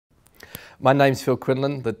My name's Phil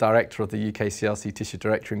Quinlan, the Director of the UK CLC Tissue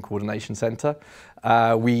Directory and Coordination Centre.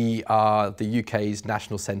 We are the UK's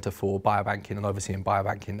National Centre for Biobanking and overseeing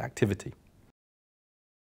biobanking activity.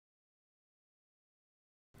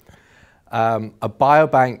 A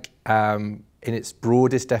biobank, in its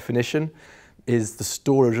broadest definition, is the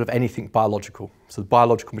storage of anything biological, so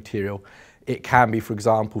biological material. It can be, for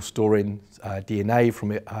example, storing DNA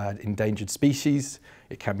from endangered species.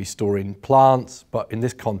 It can be storing plants, but in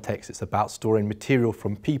this context, it's about storing material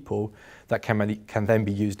from people that can then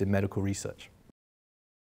be used in medical research.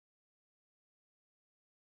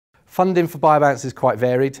 Funding for biobanks is quite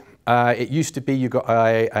varied. It used to be you got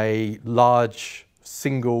a large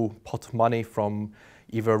single pot of money from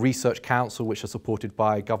either a research council, which are supported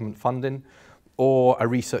by government funding, or a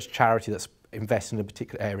research charity that's invested in a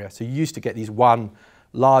particular area. So you used to get these one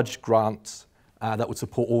large grants that would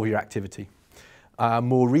support all your activity.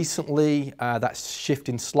 More recently, that's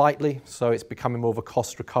shifting slightly, so it's becoming more of a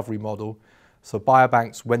cost recovery model. So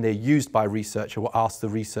biobanks, when they're used by a researcher, will ask the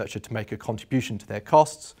researcher to make a contribution to their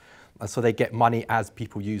costs, and so they get money as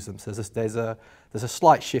people use them. So there's a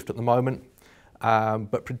slight shift at the moment,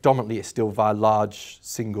 but predominantly it's still via large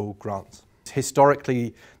single grants.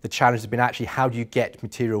 Historically, the challenge has been actually how do you get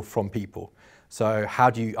material from people? So how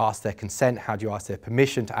do you ask their consent? How do you ask their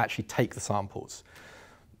permission to actually take the samples?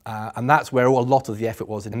 And that's where a lot of the effort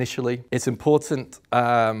was initially. It's important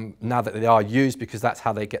now that they are used because that's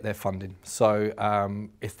how they get their funding. So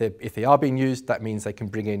if they are being used, that means they can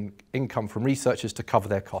bring in income from researchers to cover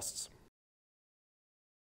their costs.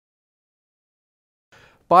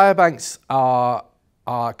 Biobanks are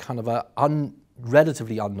kind of a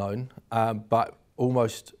relatively unknown, but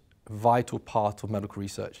almost vital part of medical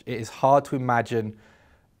research. It is hard to imagine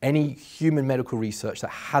any human medical research that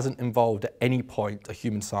hasn't involved at any point a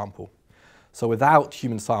human sample. So without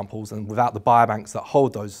human samples and without the biobanks that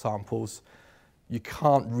hold those samples, you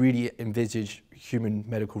can't really envisage human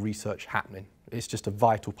medical research happening. It's just a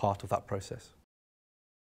vital part of that process.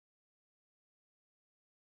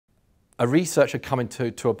 A researcher coming to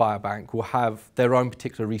a biobank will have their own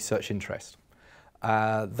particular research interest.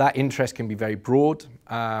 That interest can be very broad,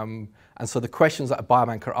 and so the questions that a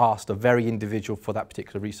biobank are asked are very individual for that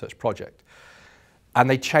particular research project. And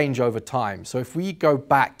they change over time. So if we go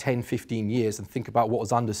back 10, 15 years and think about what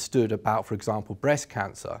was understood about, for example, breast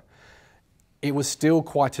cancer, it was still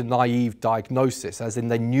quite a naive diagnosis, as in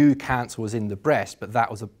they knew cancer was in the breast, but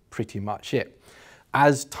that was pretty much it.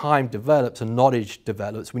 As time develops and knowledge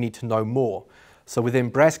develops, we need to know more. So within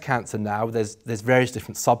breast cancer now, there's various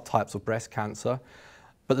different subtypes of breast cancer,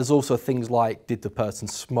 but there's also things like, did the person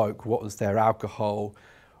smoke? What was their alcohol?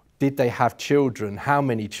 Did they have children? How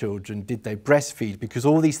many children? Did they breastfeed? Because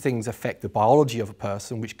all these things affect the biology of a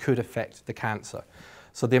person, which could affect the cancer.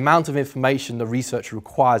 So the amount of information the researcher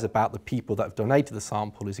requires about the people that have donated the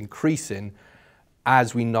sample is increasing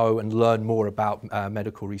as we know and learn more about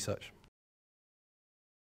medical research.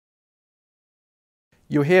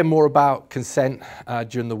 You'll hear more about consent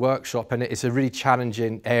during the workshop, and it's a really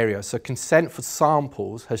challenging area. So consent for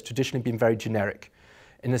samples has traditionally been very generic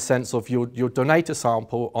in the sense of you'll donate a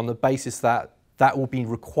sample on the basis that that will be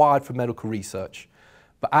required for medical research.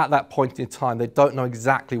 But at that point in time, they don't know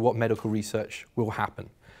exactly what medical research will happen.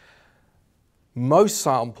 Most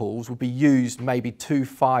samples will be used maybe 2,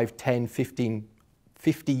 5, 10, 15,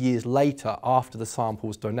 50 years later after the sample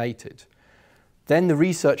was donated. Then the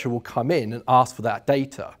researcher will come in and ask for that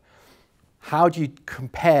data. How do you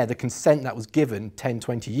compare the consent that was given 10,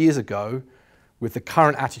 20 years ago with the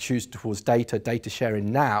current attitudes towards data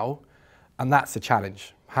sharing now? And that's the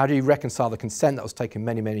challenge. How do you reconcile the consent that was taken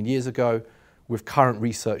many, many years ago with current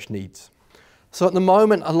research needs? So at the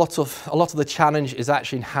moment, a lot of the challenge is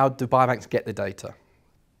actually in how do biobanks get the data.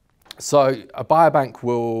 So a biobank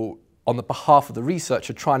will, on the behalf of the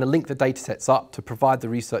researcher, trying to link the data sets up to provide the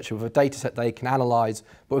researcher with a data set they can analyse,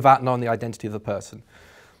 but without knowing the identity of the person.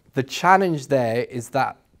 The challenge there is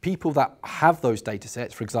that people that have those data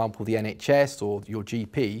sets, for example, the NHS or your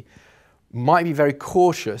GP, might be very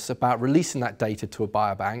cautious about releasing that data to a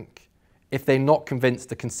biobank if they're not convinced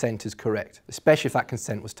the consent is correct, especially if that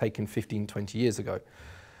consent was taken 15, 20 years ago.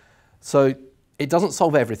 So it doesn't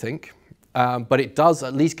solve everything. But it does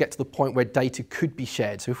at least get to the point where data could be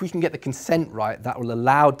shared. So if we can get the consent right, that will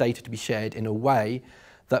allow data to be shared in a way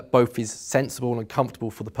that both is sensible and comfortable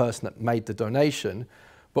for the person that made the donation,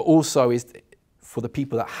 but also is for the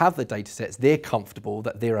people that have the data sets, they're comfortable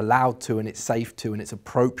that they're allowed to and it's safe to and it's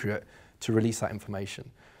appropriate to release that information.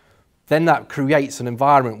 Then that creates an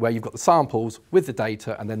environment where you've got the samples with the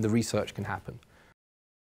data and then the research can happen.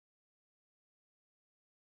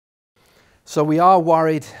 So we are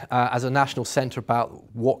worried as a national centre about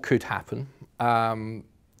what could happen.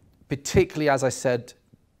 Particularly, as I said,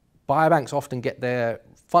 biobanks often get their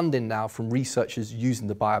funding now from researchers using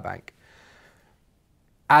the biobank.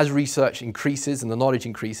 As research increases and the knowledge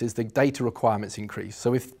increases, the data requirements increase.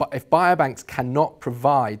 So if biobanks cannot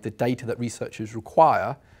provide the data that researchers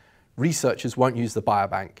require, researchers won't use the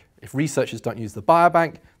biobank. If researchers don't use the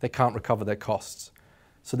biobank, they can't recover their costs.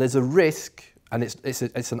 So there's a risk, and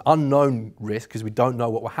it's an unknown risk because we don't know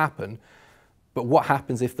what will happen, but what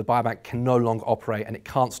happens if the biobank can no longer operate and it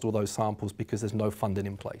can't store those samples because there's no funding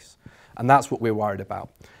in place? And that's what we're worried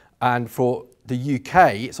about. And for the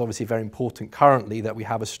UK, it's obviously very important currently that we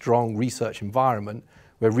have a strong research environment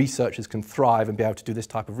where researchers can thrive and be able to do this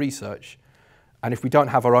type of research. And if we don't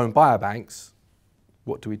have our own biobanks,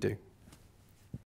 what do we do?